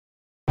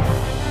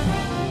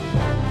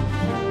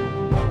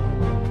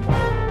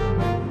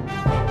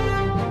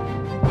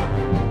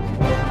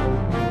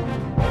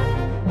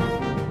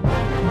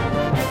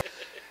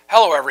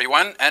Hello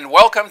everyone, and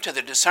welcome to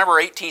the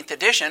December 18th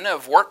edition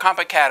of WorkComp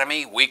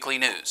Academy Weekly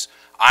News.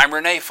 I'm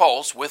Renee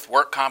Foles with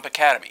WorkComp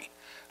Academy.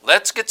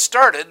 Let's get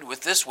started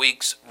with this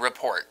week's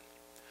report.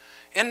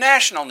 In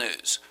national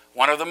news,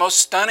 one of the most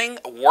stunning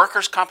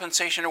workers'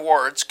 compensation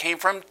awards came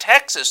from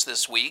Texas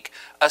this week,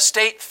 a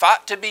state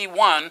thought to be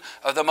one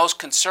of the most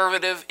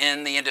conservative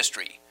in the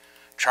industry.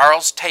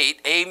 Charles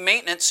Tate, a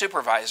maintenance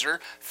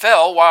supervisor,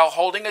 fell while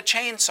holding a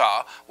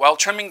chainsaw while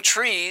trimming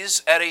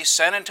trees at a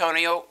San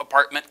Antonio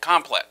apartment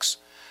complex.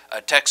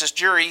 A Texas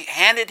jury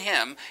handed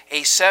him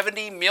a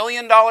 $70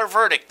 million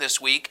verdict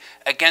this week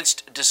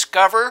against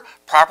Discover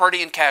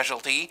Property and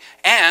Casualty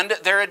and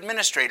their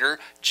administrator,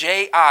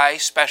 J.I.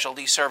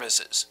 Specialty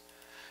Services.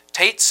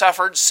 Tate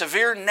suffered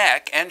severe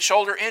neck and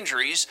shoulder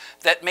injuries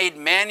that made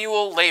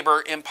manual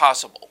labor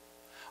impossible.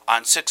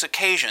 On 6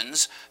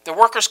 occasions, the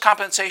Workers'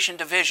 Compensation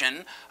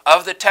Division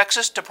of the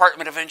Texas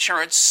Department of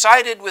Insurance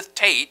sided with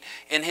Tate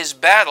in his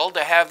battle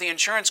to have the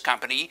insurance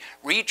company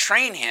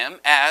retrain him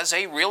as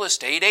a real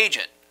estate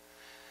agent.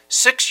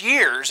 6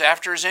 years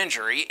after his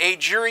injury, a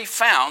jury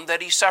found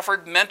that he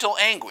suffered mental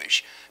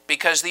anguish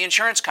because the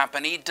insurance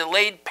company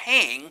delayed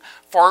paying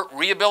for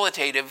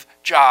rehabilitative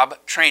job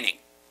training.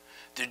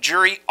 The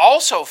jury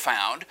also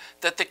found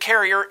that the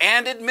carrier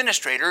and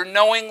administrator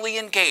knowingly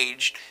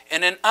engaged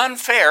in an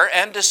unfair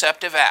and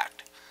deceptive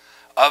act.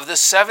 Of the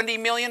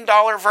 $70 million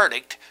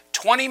verdict,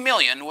 $20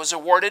 million was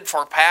awarded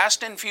for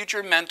past and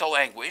future mental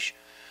anguish,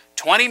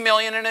 $20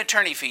 million in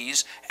attorney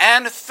fees,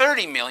 and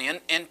 $30 million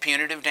in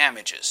punitive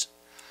damages.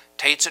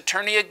 Tate's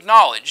attorney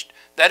acknowledged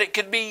that it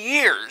could be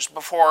years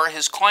before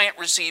his client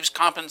receives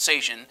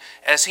compensation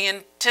as he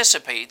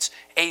anticipates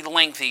a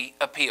lengthy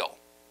appeal.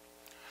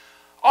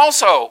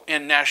 Also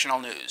in national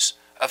news,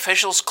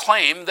 officials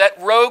claim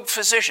that rogue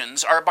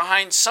physicians are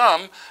behind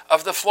some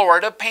of the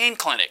Florida pain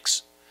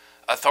clinics.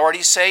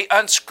 Authorities say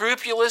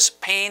unscrupulous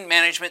pain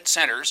management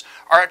centers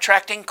are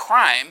attracting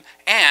crime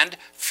and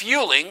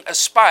fueling a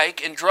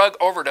spike in drug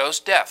overdose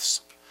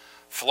deaths.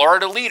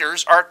 Florida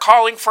leaders are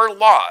calling for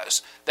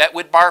laws that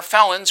would bar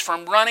felons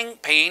from running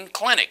pain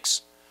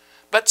clinics.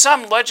 But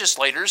some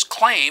legislators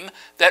claim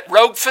that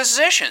rogue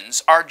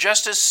physicians are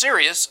just as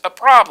serious a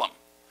problem.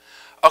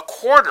 A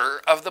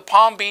quarter of the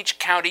Palm Beach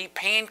County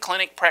pain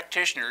clinic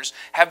practitioners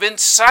have been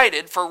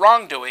cited for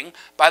wrongdoing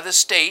by the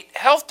state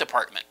health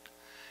department.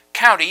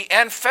 County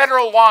and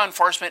federal law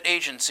enforcement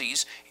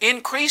agencies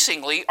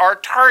increasingly are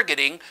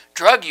targeting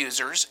drug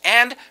users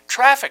and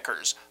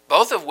traffickers,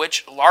 both of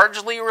which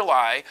largely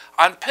rely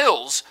on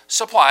pills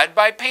supplied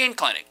by pain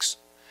clinics.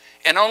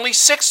 In only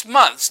 6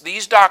 months,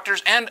 these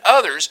doctors and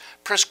others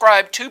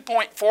prescribed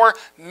 2.4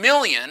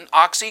 million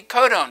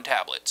oxycodone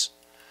tablets.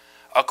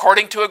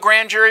 According to a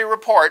grand jury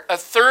report, a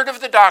third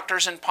of the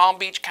doctors in Palm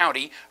Beach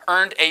County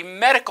earned a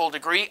medical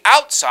degree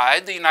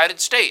outside the United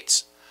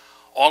States.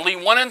 Only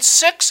 1 in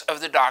 6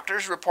 of the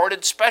doctors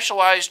reported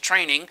specialized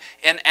training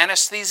in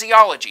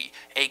anesthesiology,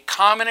 a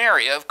common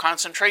area of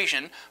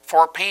concentration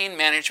for pain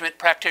management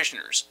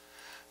practitioners.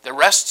 The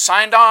rest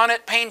signed on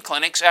at pain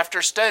clinics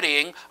after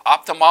studying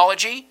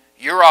ophthalmology,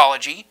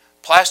 urology,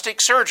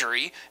 plastic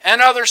surgery, and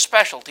other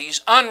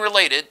specialties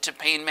unrelated to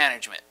pain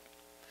management.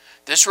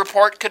 This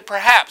report could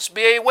perhaps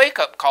be a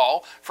wake-up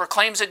call for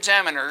claims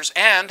examiners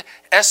and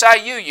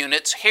SIU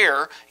units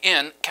here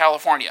in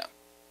California.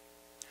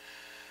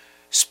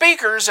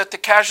 Speakers at the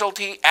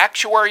Casualty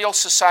Actuarial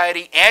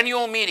Society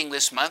annual meeting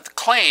this month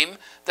claim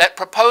that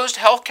proposed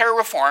healthcare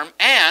reform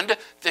and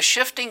the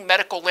shifting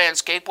medical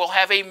landscape will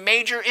have a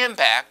major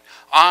impact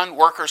on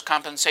workers'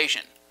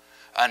 compensation.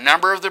 A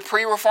number of the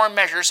pre-reform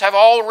measures have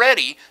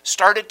already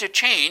started to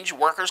change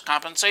workers'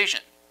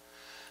 compensation.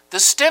 The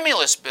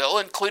stimulus bill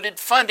included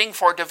funding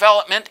for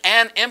development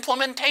and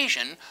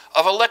implementation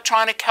of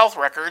electronic health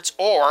records,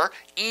 or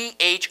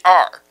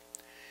EHR.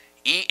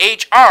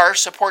 EHR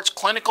supports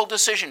clinical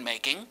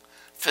decision-making,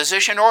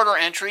 physician order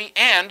entry,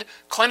 and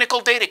clinical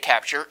data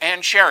capture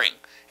and sharing,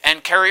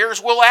 and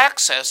carriers will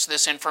access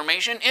this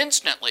information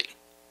instantly.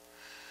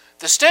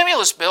 The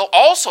stimulus bill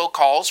also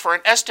calls for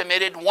an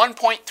estimated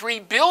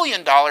 $1.3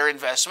 billion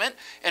investment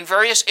in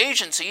various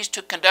agencies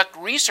to conduct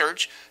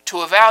research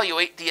to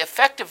evaluate the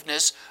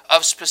effectiveness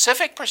of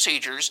specific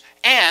procedures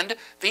and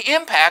the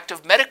impact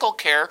of medical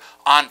care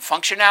on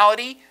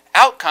functionality,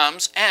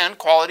 outcomes, and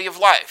quality of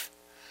life.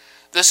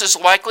 This is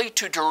likely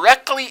to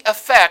directly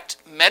affect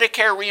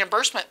Medicare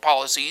reimbursement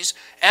policies,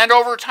 and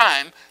over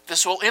time,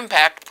 this will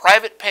impact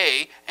private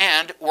pay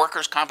and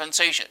workers'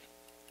 compensation.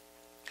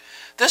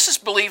 This is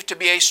believed to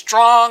be a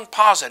strong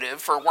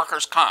positive for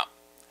workers' comp.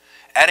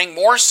 Adding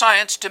more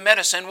science to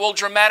medicine will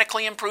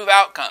dramatically improve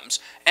outcomes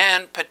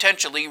and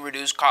potentially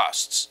reduce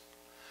costs.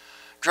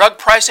 Drug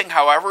pricing,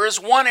 however, is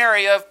one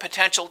area of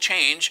potential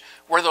change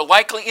where the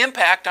likely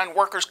impact on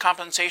workers'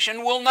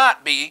 compensation will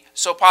not be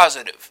so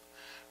positive.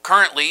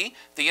 Currently,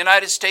 the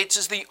United States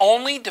is the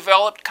only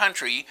developed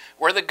country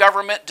where the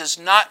government does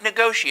not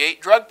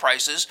negotiate drug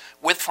prices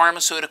with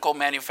pharmaceutical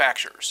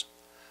manufacturers.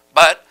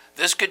 But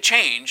this could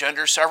change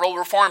under several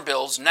reform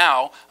bills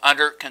now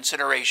under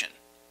consideration.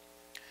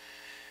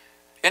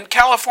 In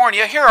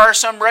California, here are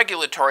some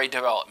regulatory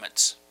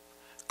developments.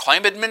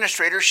 Claim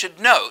administrators should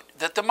note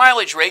that the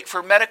mileage rate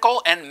for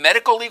medical and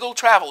medical legal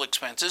travel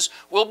expenses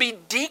will be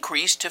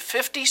decreased to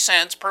 50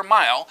 cents per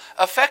mile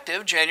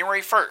effective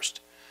January 1st.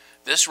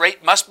 This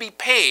rate must be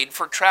paid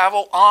for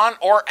travel on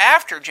or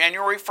after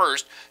January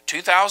 1st,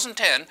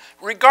 2010,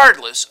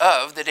 regardless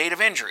of the date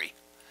of injury.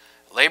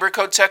 Labor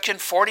Code Section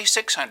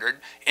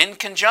 4600, in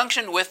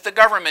conjunction with the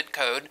Government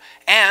Code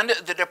and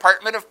the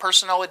Department of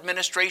Personnel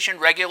Administration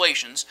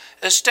regulations,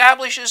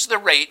 establishes the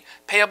rate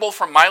payable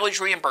for mileage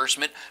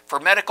reimbursement for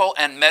medical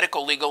and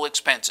medical legal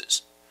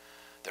expenses.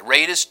 The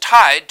rate is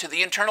tied to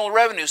the Internal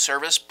Revenue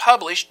Service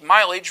published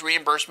mileage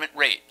reimbursement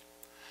rate.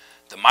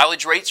 The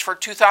mileage rates for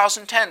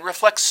 2010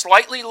 reflect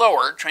slightly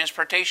lower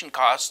transportation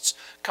costs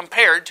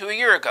compared to a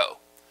year ago.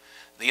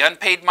 The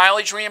unpaid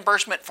mileage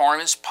reimbursement form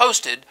is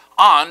posted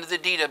on the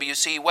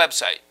DWC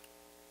website.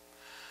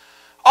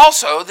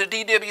 Also, the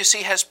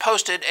DWC has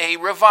posted a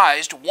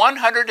revised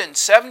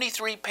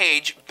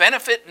 173-page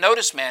benefit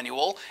notice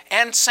manual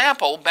and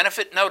sample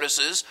benefit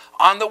notices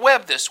on the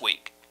web this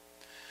week.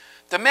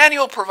 The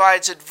manual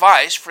provides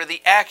advice for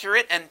the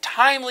accurate and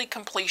timely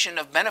completion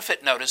of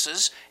benefit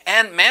notices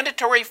and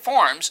mandatory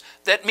forms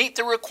that meet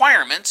the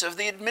requirements of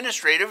the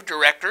Administrative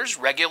Director's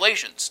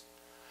regulations.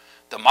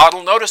 The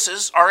model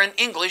notices are in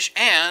English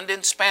and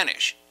in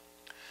Spanish.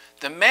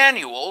 The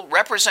manual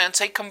represents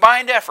a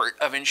combined effort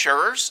of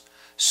insurers,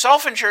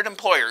 self-insured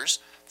employers,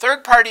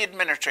 third-party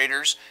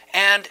administrators,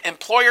 and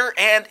employer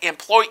and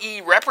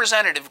employee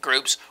representative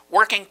groups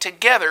working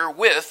together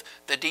with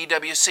the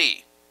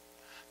DWC.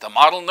 The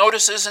model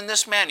notices in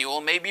this manual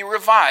may be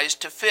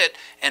revised to fit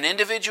an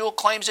individual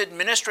claims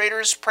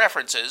administrator's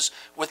preferences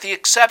with the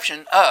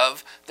exception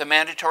of the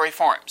mandatory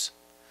forms.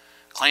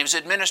 Claims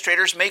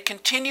administrators may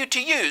continue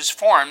to use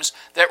forms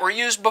that were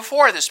used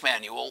before this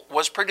manual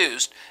was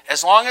produced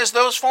as long as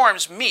those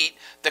forms meet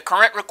the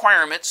current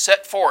requirements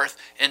set forth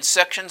in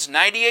sections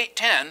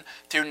 9810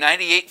 through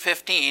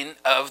 9815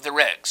 of the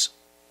regs.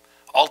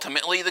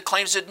 Ultimately, the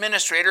claims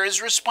administrator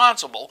is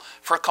responsible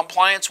for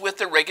compliance with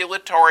the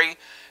regulatory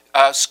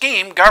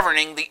scheme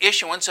governing the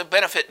issuance of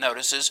benefit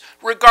notices,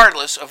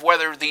 regardless of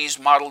whether these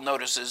model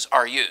notices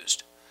are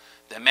used.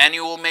 The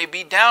manual may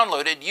be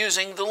downloaded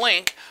using the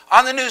link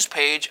on the news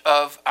page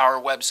of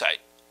our website.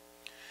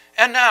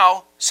 And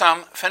now,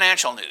 some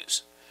financial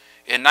news.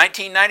 In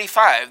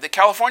 1995, the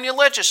California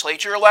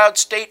legislature allowed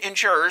state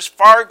insurers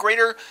far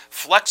greater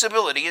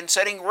flexibility in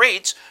setting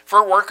rates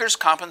for workers'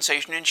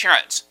 compensation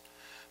insurance.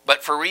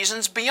 But for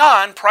reasons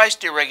beyond price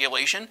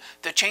deregulation,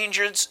 the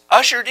changes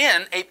ushered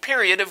in a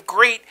period of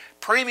great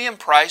premium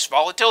price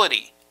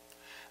volatility.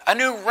 A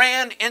new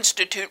RAND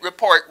Institute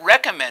report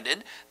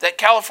recommended that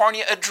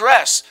California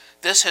address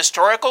this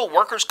historical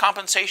workers'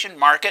 compensation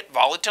market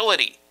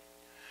volatility.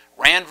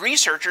 RAND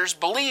researchers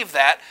believe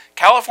that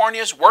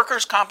California's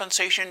workers'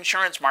 compensation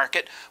insurance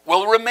market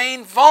will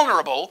remain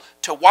vulnerable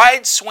to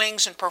wide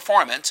swings in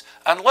performance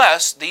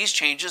unless these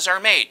changes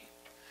are made.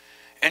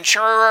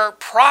 Insurer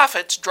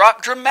profits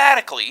dropped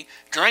dramatically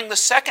during the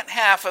second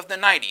half of the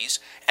 90s,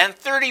 and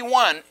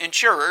 31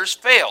 insurers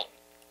failed.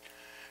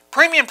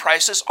 Premium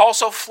prices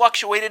also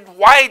fluctuated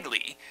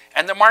widely,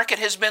 and the market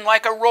has been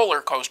like a roller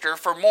coaster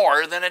for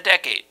more than a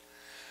decade.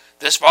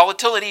 This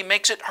volatility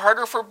makes it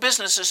harder for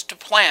businesses to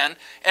plan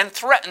and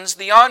threatens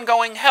the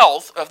ongoing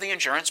health of the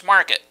insurance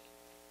market.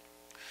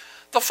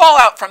 The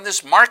fallout from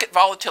this market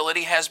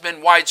volatility has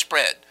been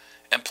widespread.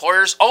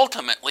 Employers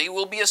ultimately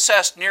will be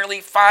assessed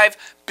nearly $5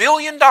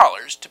 billion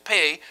to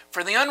pay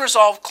for the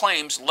unresolved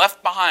claims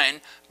left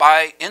behind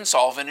by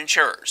insolvent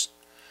insurers.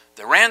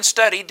 The RAND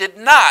study did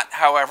not,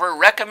 however,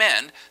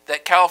 recommend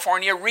that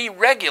California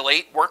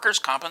re-regulate workers'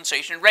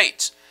 compensation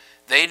rates.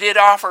 They did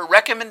offer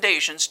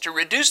recommendations to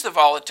reduce the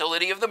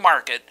volatility of the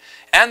market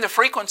and the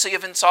frequency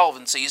of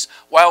insolvencies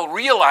while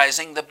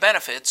realizing the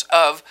benefits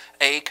of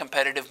a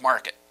competitive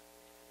market.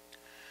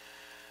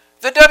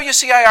 The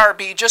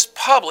WCIRB just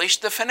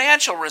published the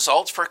financial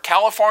results for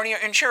California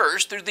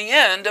insurers through the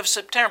end of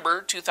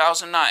September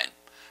 2009.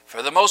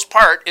 For the most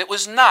part, it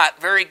was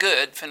not very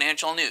good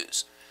financial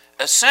news.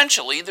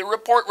 Essentially, the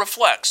report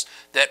reflects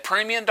that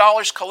premium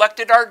dollars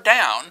collected are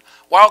down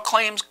while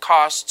claims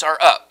costs are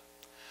up.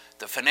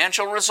 The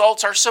financial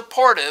results are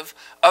supportive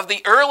of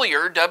the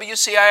earlier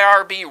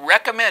WCIRB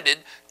recommended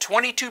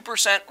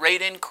 22%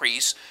 rate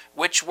increase,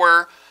 which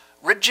were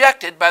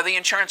rejected by the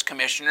insurance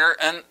commissioner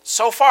and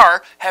so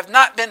far have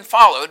not been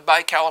followed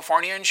by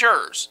California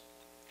insurers.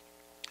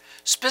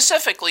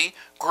 Specifically,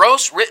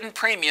 gross written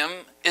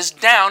premium is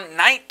down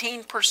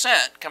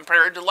 19%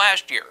 compared to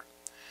last year.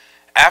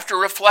 After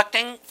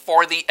reflecting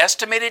for the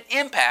estimated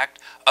impact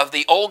of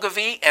the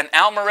Ogilvy and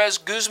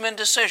Almarez-Guzman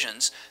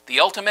decisions, the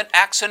ultimate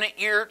accident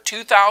year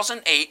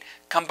 2008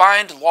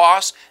 combined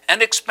loss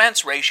and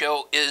expense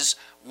ratio is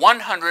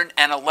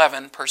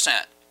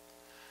 111%.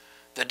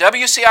 The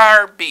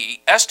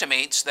WCIRB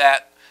estimates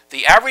that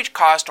the average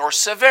cost or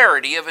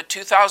severity of a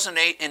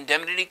 2008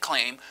 indemnity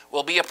claim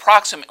will be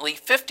approximately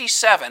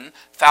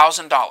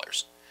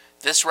 $57,000.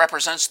 This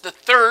represents the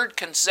third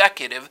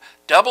consecutive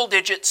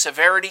double-digit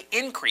severity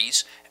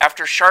increase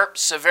after sharp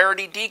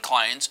severity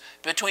declines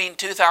between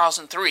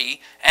 2003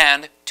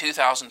 and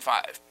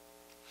 2005.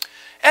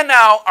 And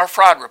now our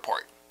fraud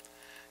report.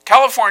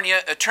 California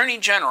Attorney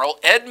General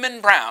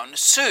Edmund Brown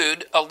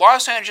sued a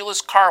Los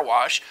Angeles car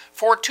wash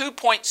for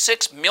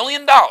 $2.6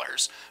 million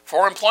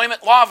for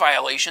employment law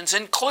violations,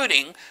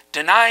 including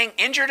denying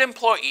injured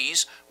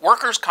employees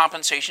workers'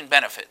 compensation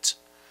benefits.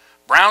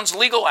 Brown's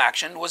legal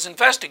action was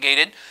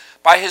investigated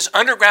by his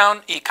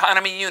Underground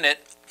Economy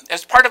Unit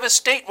as part of a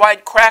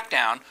statewide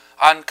crackdown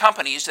on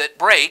companies that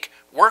break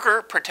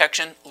worker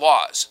protection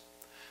laws.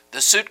 The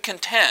suit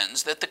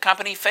contends that the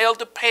company failed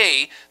to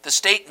pay the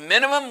state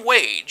minimum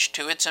wage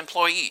to its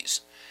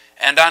employees,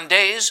 and on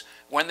days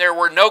when there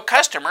were no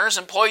customers,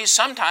 employees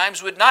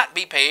sometimes would not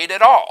be paid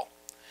at all.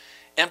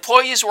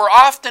 Employees were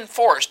often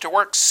forced to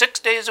work 6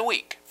 days a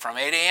week, from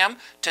 8 a.m.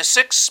 to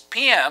 6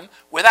 p.m.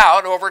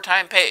 without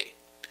overtime pay.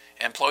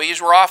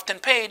 Employees were often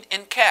paid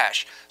in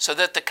cash so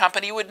that the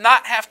company would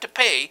not have to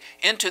pay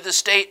into the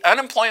state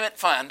unemployment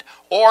fund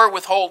or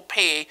withhold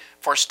pay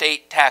for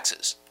state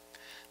taxes.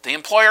 The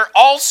employer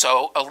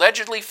also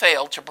allegedly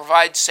failed to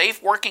provide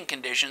safe working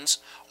conditions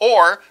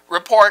or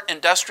report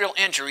industrial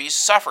injuries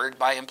suffered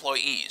by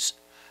employees.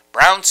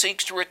 Brown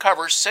seeks to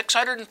recover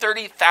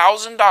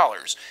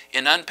 $630,000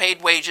 in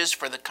unpaid wages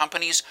for the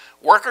company's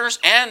workers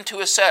and to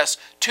assess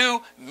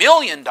 $2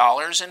 million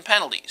in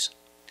penalties.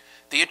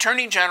 The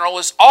Attorney General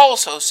is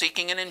also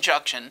seeking an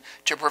injunction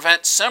to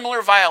prevent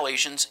similar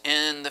violations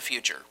in the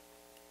future.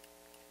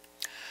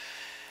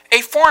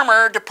 A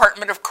former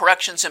Department of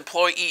Corrections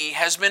employee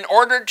has been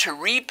ordered to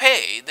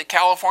repay the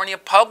California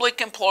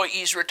Public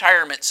Employees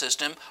Retirement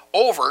System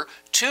over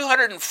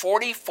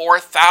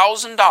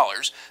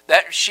 $244,000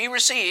 that she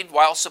received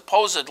while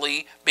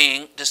supposedly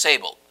being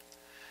disabled.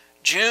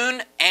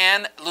 June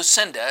Ann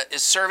Lucinda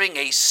is serving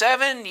a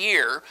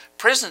 7-year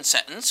prison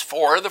sentence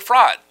for the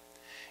fraud.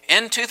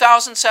 In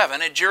 2007,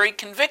 a jury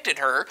convicted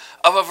her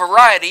of a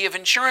variety of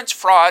insurance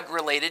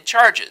fraud-related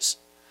charges.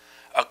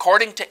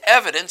 According to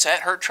evidence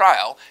at her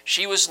trial,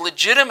 she was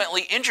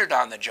legitimately injured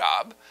on the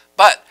job,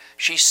 but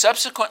she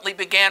subsequently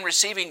began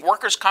receiving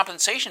workers'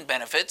 compensation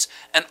benefits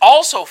and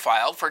also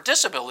filed for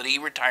disability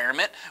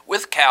retirement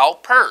with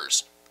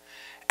CalPERS.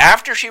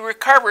 After she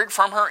recovered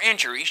from her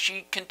injury,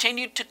 she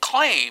continued to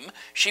claim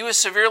she was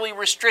severely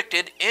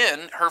restricted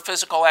in her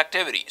physical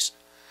activities.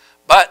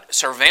 But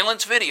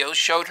surveillance videos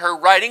showed her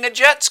riding a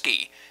jet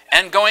ski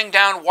and going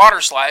down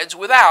water slides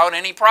without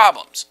any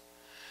problems.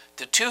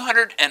 The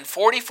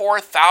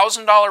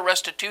 $244,000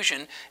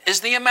 restitution is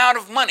the amount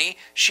of money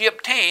she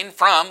obtained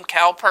from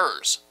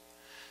CalPERS.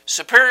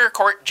 Superior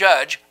Court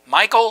Judge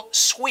Michael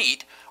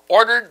Sweet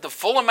ordered the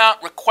full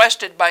amount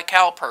requested by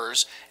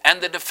CalPERS,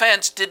 and the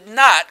defense did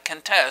not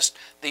contest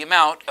the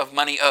amount of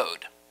money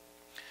owed.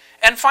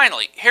 And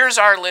finally, here's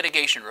our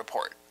litigation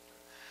report.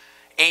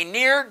 A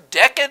near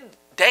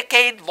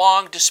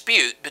decade-long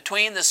dispute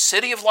between the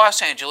City of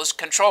Los Angeles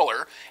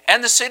Comptroller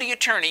and the City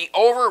Attorney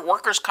over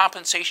workers'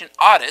 compensation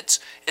audits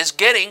is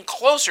getting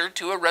closer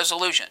to a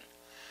resolution.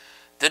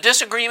 The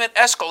disagreement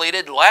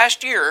escalated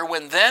last year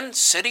when then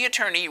City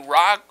Attorney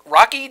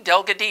Rocky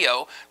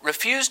Delgadillo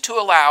refused to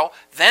allow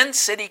then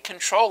City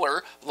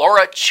Comptroller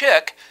Laura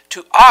Chick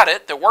to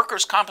audit the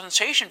workers'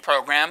 compensation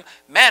program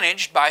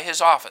managed by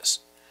his office.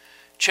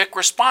 Chick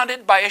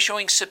responded by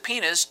issuing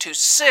subpoenas to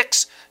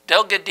 6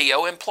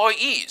 Delgadillo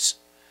employees.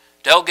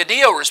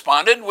 Delgadillo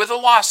responded with a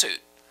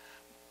lawsuit.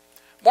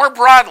 More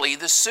broadly,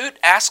 the suit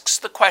asks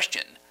the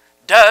question,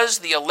 does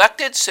the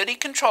elected city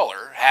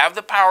controller have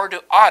the power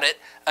to audit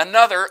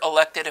another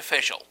elected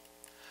official?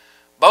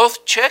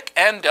 Both Chick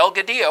and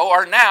Delgadillo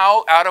are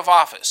now out of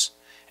office,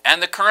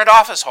 and the current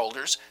office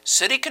holders,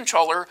 City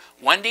Controller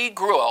Wendy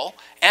Gruel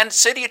and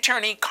City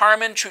Attorney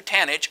Carmen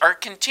Trutanich, are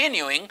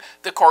continuing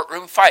the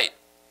courtroom fight.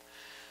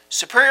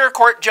 Superior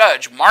Court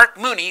Judge Mark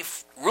Mooney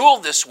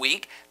ruled this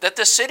week that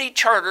the city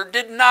charter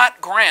did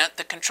not grant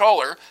the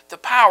controller the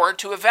power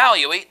to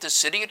evaluate the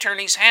city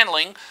attorney's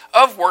handling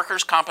of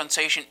workers'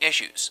 compensation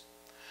issues.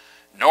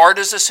 Nor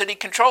does the city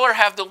controller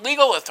have the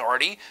legal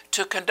authority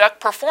to conduct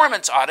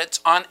performance audits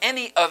on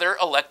any other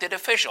elected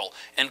official,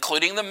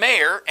 including the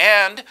mayor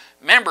and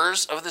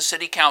members of the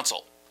city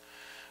council.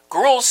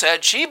 Gruel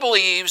said she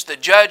believes the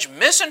judge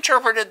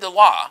misinterpreted the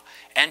law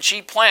and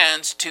she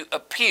plans to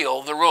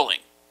appeal the ruling.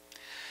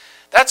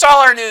 That's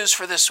all our news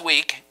for this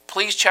week.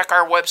 Please check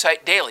our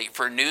website daily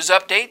for news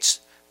updates,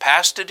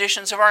 past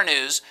editions of our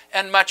news,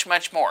 and much,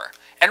 much more.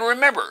 And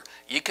remember,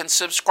 you can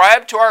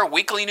subscribe to our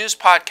weekly news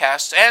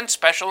podcasts and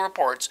special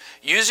reports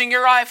using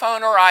your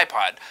iPhone or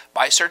iPod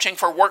by searching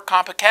for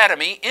WorkComp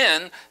Academy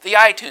in the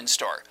iTunes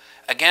Store.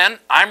 Again,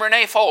 I'm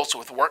Renee Foles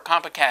with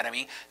WorkComp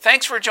Academy.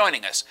 Thanks for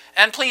joining us,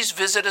 and please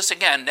visit us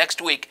again next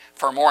week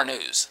for more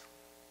news.